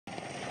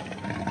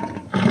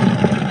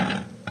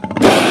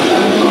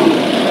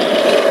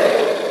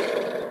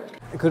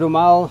Kudo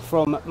Mal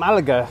from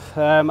Malaga.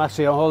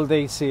 Actually on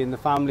holiday seeing the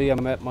family.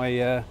 I'm at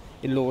my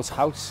in-laws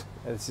house.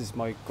 This is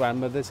my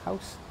grandmother's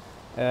house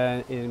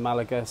in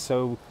Malaga.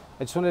 So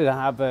I just wanted to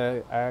have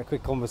a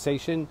quick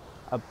conversation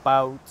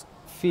about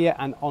fear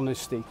and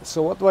honesty.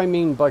 So what do I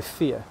mean by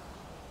fear?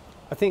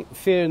 I think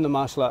fear in the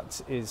martial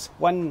arts is,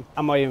 when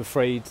am I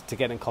afraid to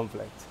get in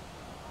conflict?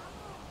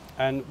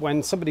 And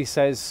when somebody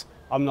says,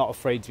 I'm not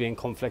afraid to be in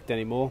conflict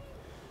anymore,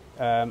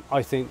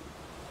 I think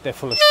they're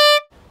full of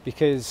shit,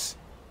 because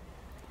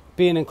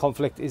being in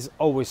conflict is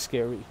always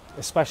scary,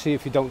 especially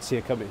if you don't see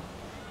it coming.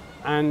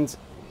 And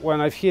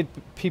when I've heard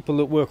people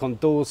that work on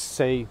doors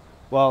say,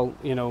 well,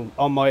 you know,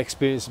 on my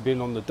experience of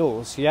being on the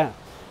doors, yeah,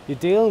 you're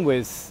dealing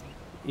with,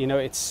 you know,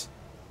 it's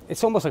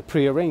almost like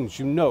pre-arranged.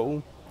 You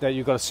know that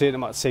you've got a certain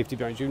amount of safety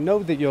behind you. You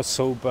know that you're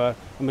sober,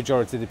 the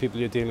majority of the people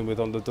you're dealing with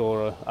on the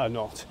door are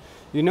not.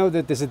 You know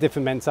that there's a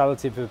different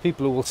mentality for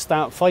people who will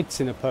start fights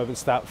in a pub and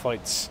start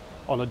fights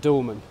on a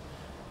doorman.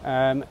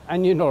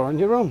 And you're not on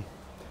your own.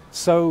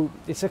 So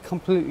it's a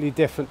completely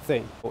different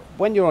thing.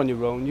 When you're on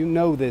your own, you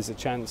know there's a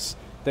chance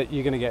that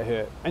you're going to get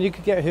hurt. And you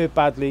could get hurt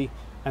badly,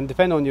 and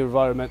depending on your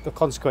environment, the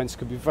consequence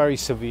could be very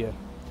severe.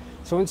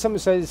 So when someone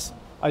says,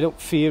 I don't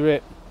fear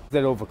it,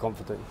 they're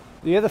overconfident.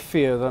 The other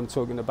fear that I'm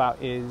talking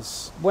about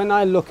is, when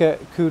I look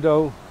at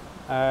Kudo,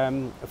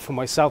 for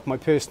myself, my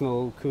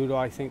personal Kudo,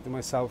 I think to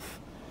myself,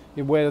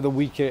 where are the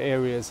weaker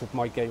areas of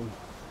my game?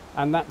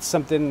 And that's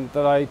something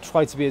that I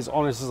try to be as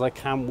honest as I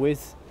can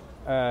with,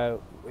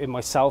 in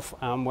myself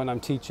and when I'm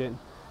teaching,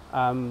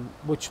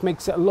 which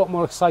makes it a lot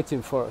more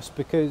exciting for us,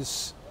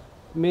 because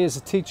me as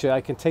a teacher,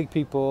 I can take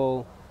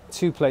people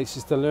to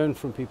places to learn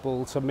from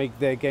people to make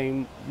their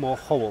game more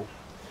whole.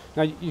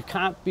 Now, you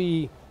can't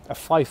be a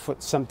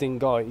 5-foot-something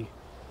guy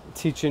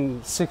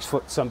teaching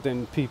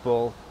 6-foot-something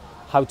people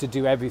how to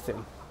do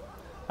everything.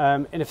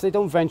 And if they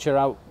don't venture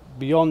out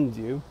beyond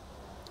you,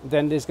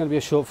 then there's going to be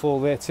a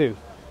shortfall there too.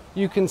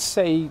 You can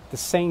say the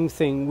same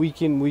thing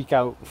week in, week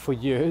out for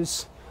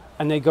years,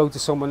 and they go to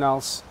someone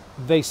else,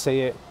 they say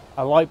it,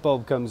 a light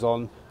bulb comes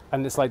on,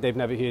 and it's like they've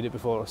never heard it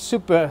before.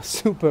 Super,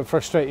 super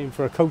frustrating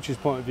for a coach's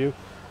point of view,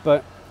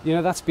 but you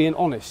know, that's being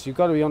honest. You've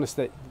got to be honest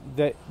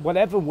that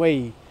whatever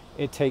way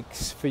it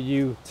takes for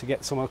you to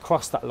get someone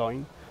across that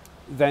line,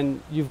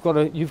 then you've got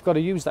to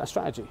use that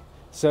strategy.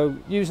 So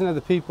using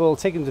other people,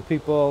 taking to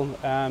people,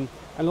 and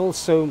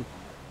also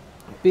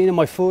being in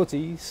my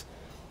 40s,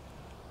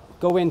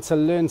 going to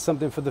learn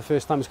something for the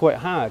first time is quite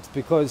hard,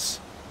 because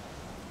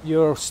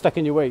you're stuck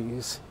in your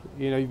ways.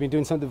 You know, you've been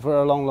doing something for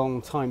a long,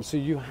 long time, so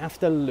you have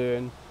to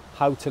learn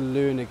how to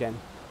learn again,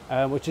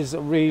 which is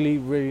a really,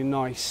 really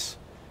nice,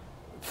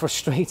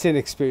 frustrating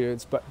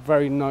experience, but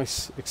very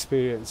nice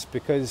experience,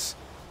 because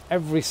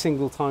every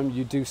single time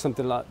you do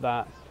something like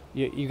that,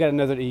 you get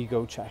another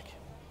ego check.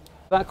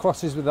 That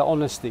crosses with the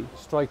honesty.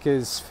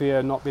 Strikers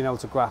fear not being able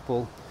to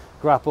grapple.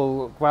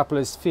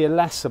 Grapplers fear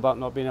less about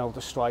not being able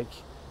to strike,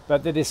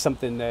 but there is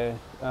something there.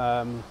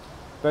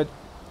 But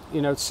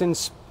you know,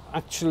 since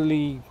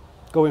actually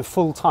going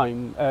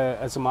full-time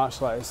as a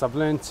martial artist, I've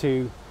learned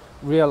to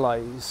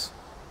realize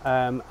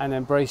and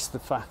embrace the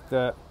fact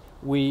that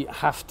we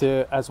have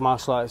to, as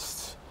martial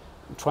artists,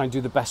 try and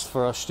do the best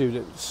for our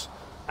students,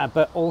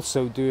 but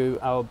also do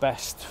our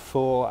best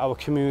for our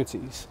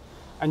communities.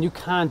 And you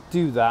can't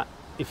do that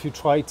if you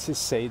try to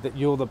say that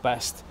you're the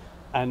best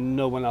and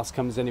no one else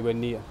comes anywhere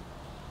near.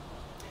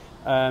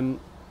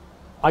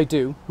 I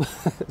do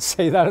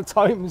say that at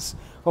times,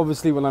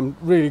 obviously when I'm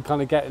really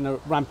kind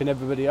of ramping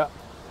everybody up.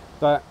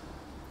 But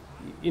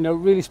you know,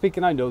 really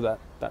speaking, I know that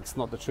that's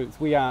not the truth.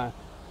 We are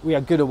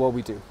good at what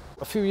we do.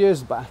 A few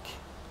years back,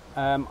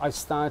 I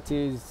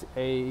started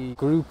a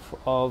group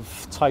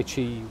of Tai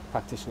Chi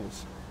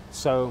practitioners.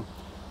 So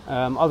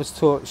I was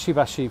taught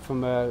Shibashi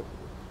from a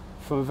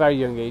very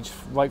young age,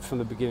 right from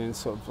the beginning,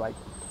 sort of like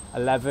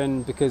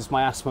 11, because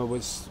my asthma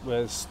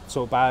was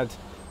so bad.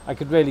 I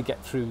could really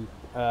get through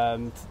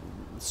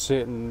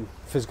certain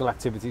physical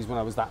activities when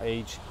I was that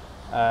age.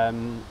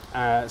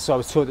 So I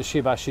was taught the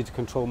Shibashi to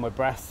control my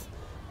breath,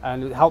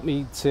 and it helped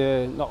me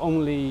to not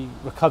only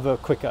recover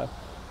quicker,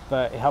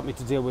 but it helped me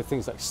to deal with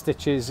things like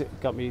stitches.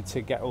 It got me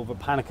to get over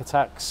panic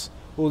attacks,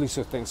 all these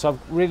sort of things. So I've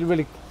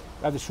really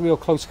had this real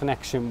close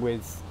connection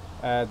with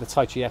the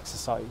Tai Chi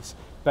exercise,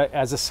 but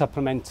as a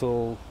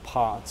supplemental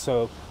part.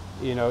 So,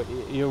 you know,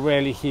 you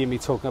rarely hear me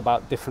talking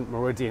about different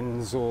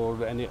meridians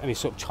or any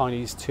sort of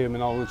Chinese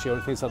terminology or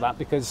things like that,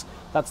 because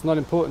that's not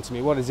important to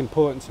me. What is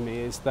important to me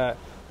is that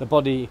the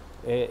body,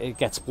 it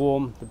gets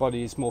warm, the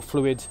body is more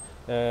fluid,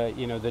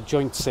 you know, the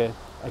joints are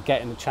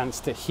getting a chance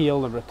to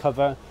heal and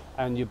recover,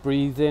 and your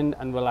breathing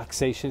and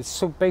relaxation.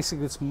 So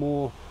basically it's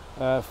more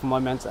for my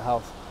mental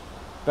health.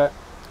 But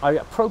I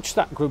approached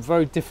that group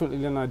very differently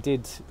than I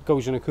did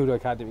Goju no Kudo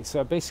Academy.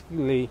 So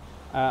basically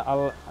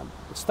I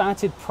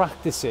started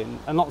practicing.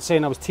 I'm not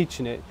saying I was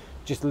teaching it,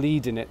 just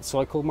leading it. So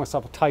I called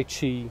myself a Tai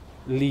Chi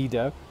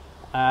leader,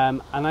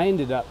 and I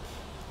ended up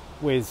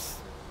with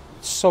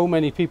so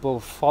many people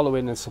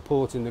following and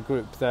supporting the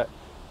group that,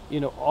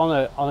 you know,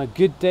 on a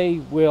good day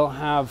we'll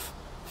have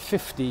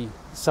 50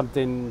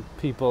 something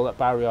people at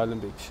Barry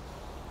Island Beach.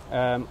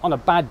 On a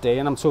bad day,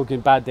 and I'm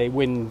talking bad day,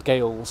 wind,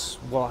 gales,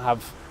 we'll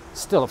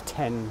still have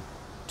 10,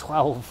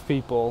 12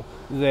 people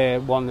there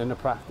wanting to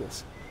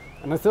practice.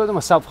 And I thought to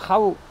myself,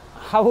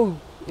 how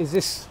is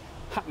this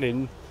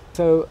happening?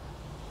 So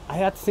I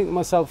had to think to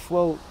myself,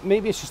 well,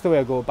 maybe it's just the way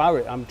I go about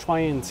it. I'm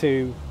trying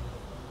to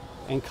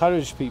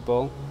encourage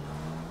people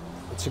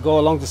to go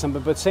along to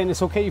something, but saying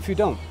it's okay if you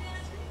don't.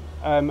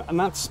 And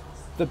that's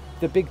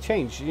the big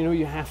change. You know,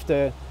 you have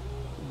to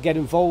get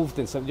involved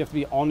in something. You have to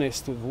be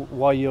honest with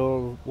why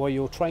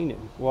you're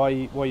training, why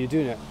you're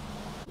doing it.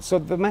 So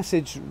the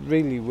message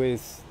really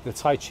with the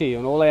Tai Chi,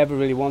 and all I ever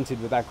really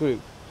wanted with that group,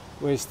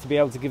 was to be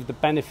able to give the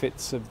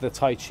benefits of the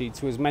Tai Chi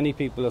to as many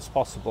people as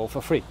possible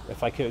for free,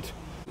 if I could.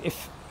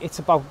 If it's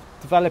about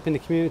developing the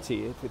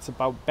community, if it's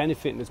about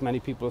benefiting as many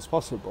people as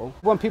possible.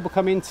 When people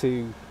come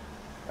into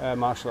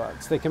martial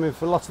arts, they come in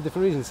for lots of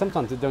different reasons.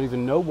 Sometimes they don't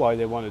even know why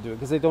they want to do it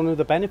because they don't know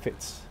the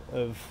benefits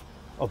of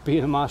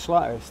being a martial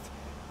artist.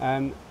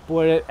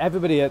 But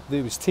everybody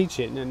who was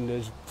teaching and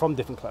is from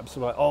different clubs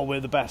are like, oh, we're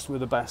the best,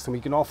 and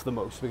we can offer the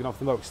most,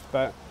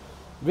 But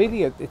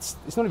really, it's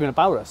not even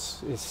about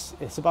us.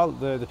 It's about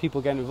the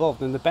people getting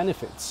involved and the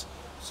benefits.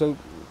 So,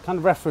 kind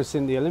of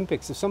referencing the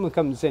Olympics, if someone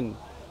comes in,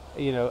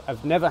 you know,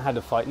 I've never had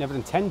a fight, never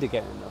intend to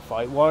get in a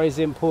fight, why is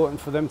it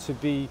important for them to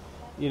be,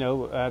 you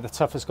know, the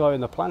toughest guy on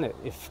the planet?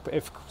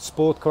 If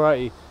sport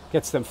karate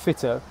gets them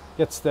fitter,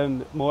 gets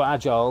them more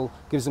agile,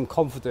 gives them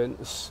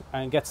confidence,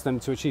 and gets them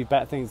to achieve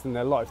better things in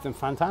their life, then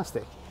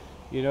fantastic.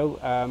 You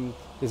know,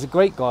 there's a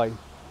great guy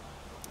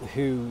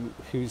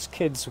whose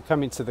kids were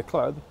coming to the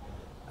club,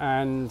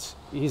 and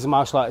he's a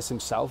martial artist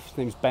himself. His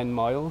name's Ben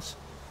Miles,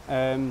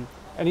 and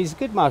he's a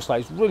good martial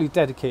artist. He's really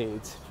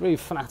dedicated, really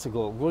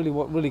fanatical,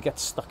 really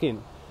gets stuck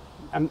in.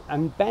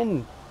 And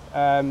Ben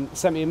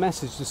sent me a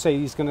message to say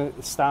he's going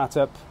to start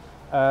up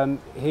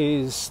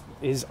his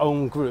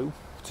own group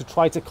to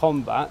try to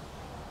combat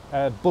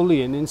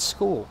bullying in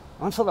school.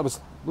 I thought that was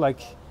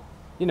like,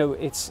 you know,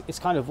 it's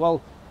kind of,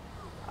 well,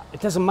 it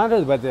doesn't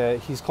matter whether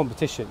he's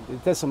competition.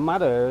 It doesn't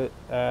matter,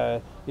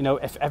 you know,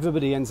 if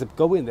everybody ends up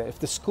going there. If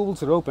the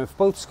schools are open, if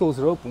both schools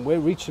are open, we're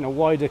reaching a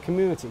wider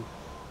community.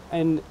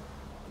 And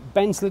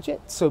Ben's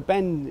legit. So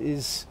Ben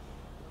is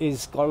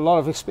got a lot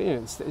of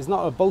experience. He's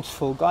not a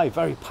boastful guy,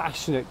 very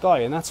passionate guy,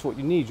 and that's what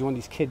you need. You want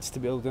these kids to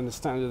be able to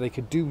understand that they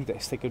could do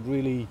this. They could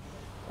really,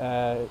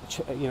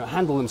 you know,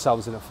 handle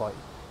themselves in a fight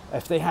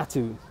if they had to,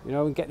 you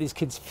know, and get these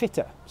kids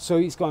fitter. So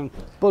he's gone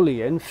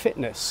bullying,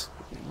 fitness,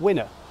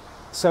 winner.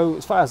 So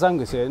as far as I'm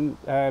concerned,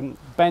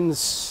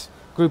 Ben's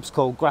group's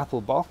called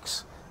Grapple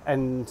Box,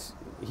 and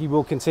he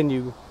will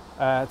continue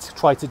to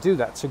try to do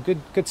that. So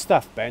good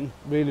stuff, Ben.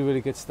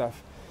 Really good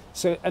stuff.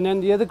 So, and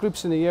then the other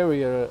groups in the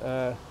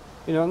area,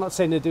 you know, I'm not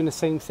saying they're doing the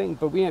same thing,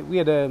 but we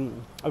had a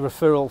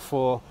referral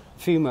for a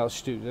female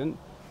student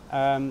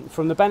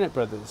from the Bennett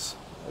brothers.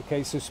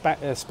 Okay, so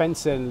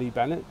Spencer and Lee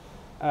Bennett.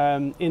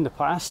 In the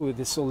past,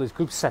 with all this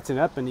group setting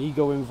up and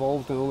ego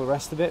involved and all the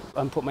rest of it,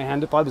 and put my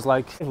hand up, I was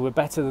like, if we're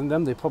better than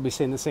them, they're probably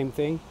saying the same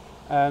thing.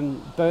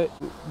 But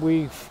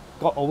we've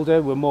got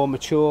older, we're more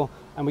mature,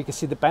 and we can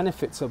see the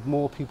benefits of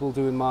more people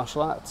doing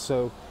martial arts.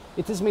 So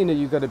it doesn't mean that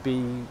you've got to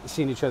be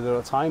seeing each other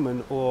all the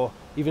time or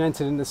even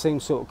entering the same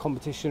sort of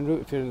competition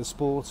route if you're in the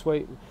sports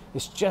way.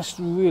 It's just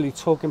really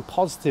talking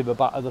positive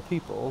about other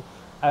people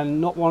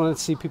and not wanting to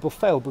see people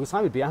fail, because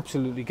I would be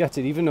absolutely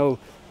gutted, even though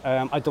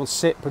I don't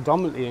sit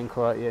predominantly in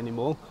karate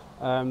anymore.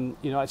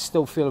 You know, I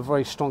still feel a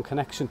very strong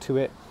connection to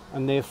it,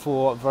 and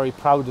therefore very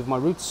proud of my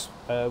roots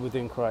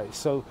within karate.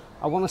 So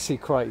I want to see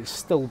karate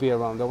still be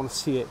around. I want to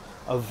see it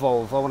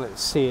evolve. I want to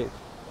see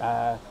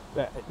it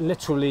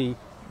literally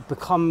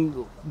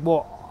become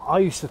what I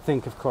used to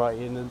think of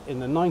karate in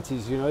the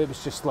 90s. You know, it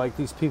was just like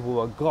these people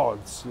were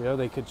gods. You know,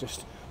 they could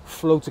just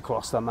float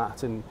across the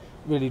mat and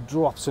really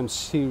drop some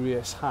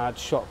serious hard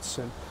shots,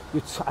 and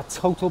a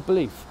total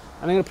belief.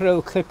 And I'm going to put a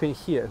little clip in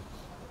here.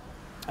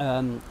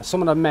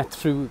 Someone I met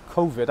through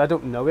COVID. I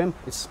don't know him.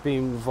 It's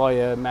been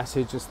via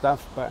message and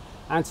stuff. But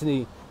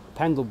Anthony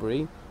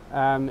Pendlebury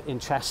in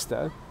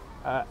Chester.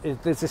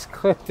 There's this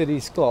clip that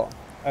he's got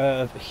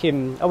of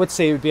him. I would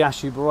say it would be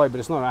Ashu Barai, but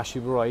it's not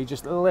Ashu Barai. He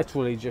just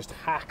literally just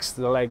hacks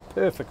the leg,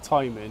 perfect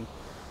timing,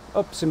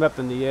 ups him up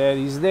in the air.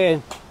 He's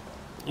there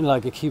in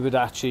like a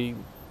kibudachi,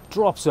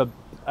 drops a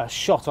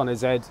shot on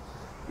his head,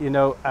 you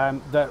know,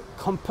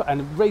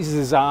 and raises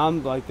his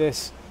arm like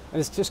this. And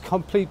it's just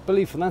complete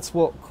belief, and that's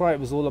what karate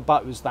was all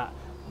about, was that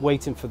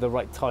waiting for the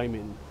right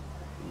timing.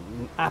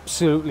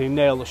 Absolutely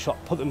nail the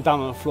shot, put them down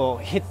on the floor,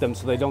 hit them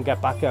so they don't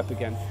get back up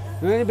again.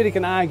 And anybody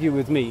can argue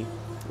with me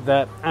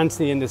that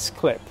Anthony in this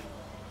clip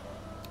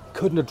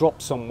couldn't have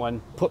dropped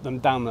someone, put them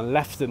down and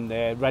left them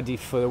there ready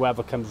for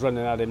whoever comes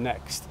running at him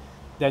next.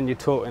 Then you're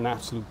talking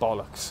absolute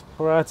bollocks.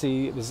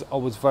 Karate was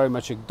always very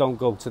much a don't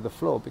go to the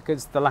floor,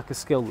 because the lack of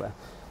skill there.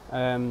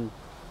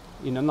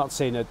 You know, I'm not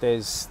saying that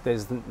there's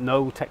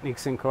no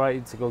techniques in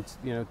karate to go to,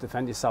 you know,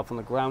 defend yourself on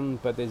the ground,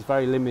 but there's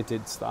very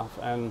limited stuff.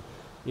 And,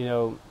 you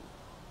know,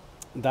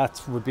 that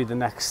would be the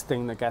next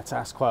thing that gets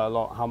asked quite a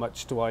lot. How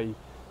much do I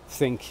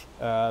think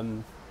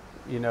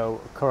you know,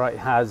 karate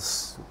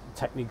has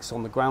techniques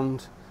on the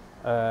ground,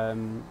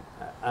 and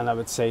I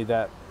would say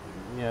that,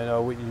 you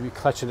know, we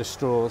clutch at the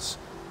straws.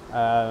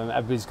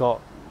 Everybody's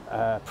got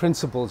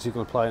principles you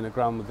can apply on the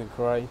ground within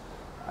karate,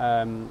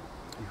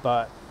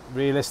 but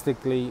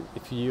realistically,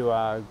 if you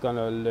are going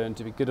to learn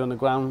to be good on the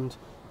ground,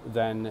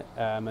 then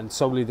and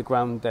solely the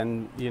ground,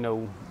 then, you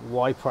know,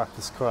 why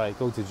practice karate?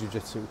 Go to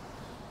jiu-jitsu.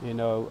 You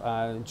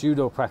know,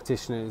 judo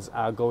practitioners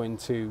are going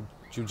to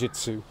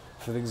jiu-jitsu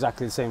for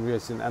exactly the same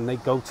reason, and they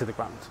go to the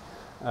ground.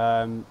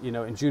 You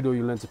know, in judo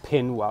you learn to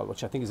pin well,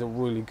 which I think is a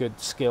really good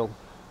skill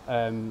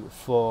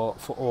for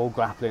all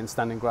grappling,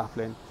 standing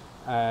grappling.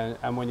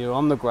 And when you're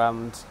on the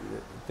ground,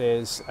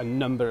 there's a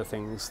number of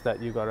things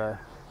that you've got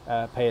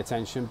to pay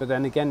attention. But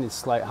then again,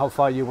 it's like how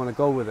far you want to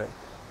go with it,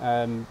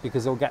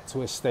 because it'll get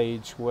to a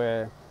stage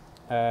where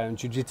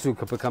jiu-jitsu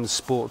could become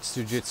sports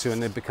jiu-jitsu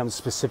and it becomes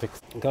specific.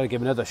 I've got to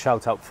give another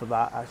shout out for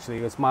that, actually.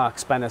 It's Mark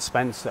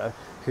Spencer,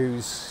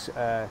 who's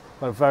got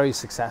a very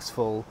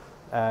successful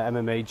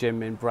MMA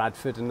gym in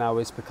Bradford, and now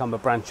it's become a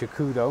branch of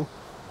Kudo.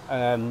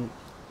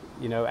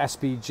 You know,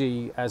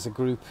 SBG as a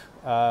group,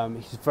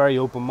 he's very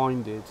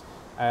open-minded,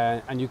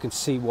 and you can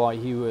see why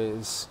he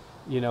was,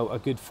 you know, a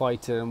good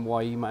fighter, and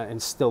why he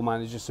still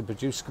manages to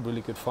produce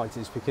really good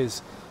fighters,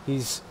 because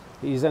he's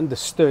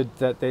understood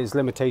that there's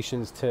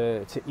limitations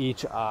to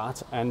each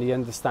art, and he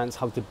understands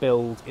how to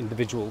build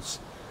individuals.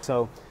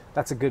 So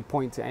that's a good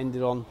point to end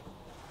it on.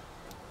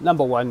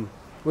 Number one,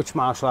 which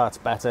martial art's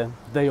better?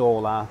 They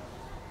all are.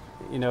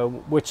 You know,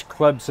 which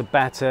clubs are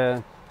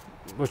better?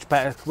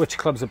 Which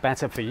clubs are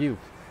better for you?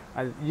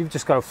 You've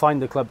just got to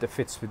find the club that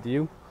fits with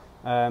you.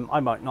 I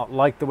might not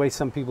like the way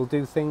some people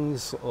do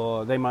things,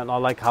 or they might not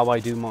like how I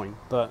do mine,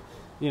 but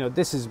you know,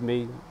 this is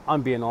me.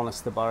 I'm being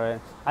honest about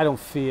it. I don't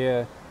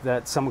fear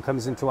that someone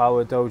comes into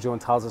our dojo and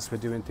tells us we're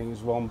doing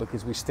things wrong,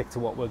 because we stick to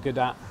what we're good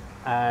at,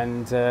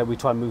 and we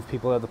try and move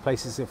people other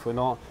places if we're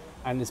not.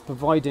 And it's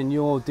providing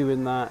you're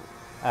doing that,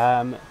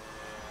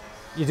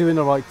 you're doing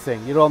the right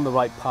thing, you're on the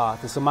right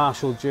path. It's a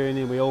martial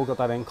journey, we all got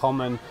that in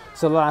common.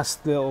 So the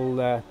last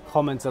little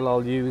comment that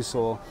I'll use,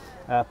 or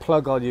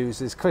plug I'll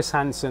use, is Chris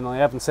Hansen. I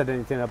haven't said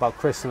anything about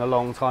Chris in a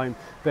long time,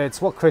 but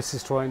it's what Chris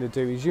is trying to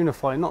do. He's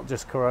unifying not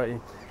just karate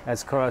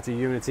as karate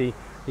unity,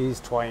 he's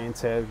trying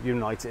to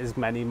unite as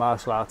many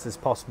martial arts as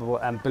possible,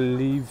 and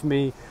believe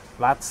me,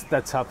 that's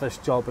the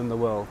toughest job in the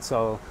world.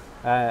 So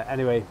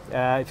anyway,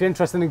 if you're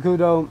interested in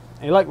Kudo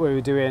and you like what we're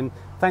doing,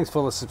 thanks for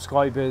all the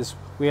subscribers.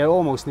 We are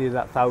almost near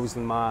that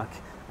 1,000 mark.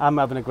 I'm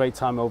having a great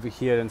time over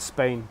here in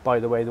Spain. By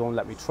the way, they won't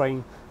let me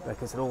train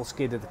because they're all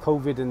scared of the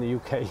COVID in the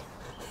UK.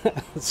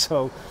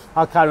 So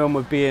I'll carry on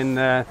with being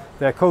the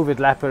COVID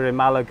leper in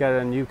Malaga,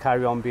 and you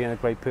carry on being a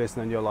great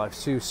person in your life.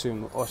 See you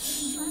soon.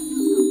 Us.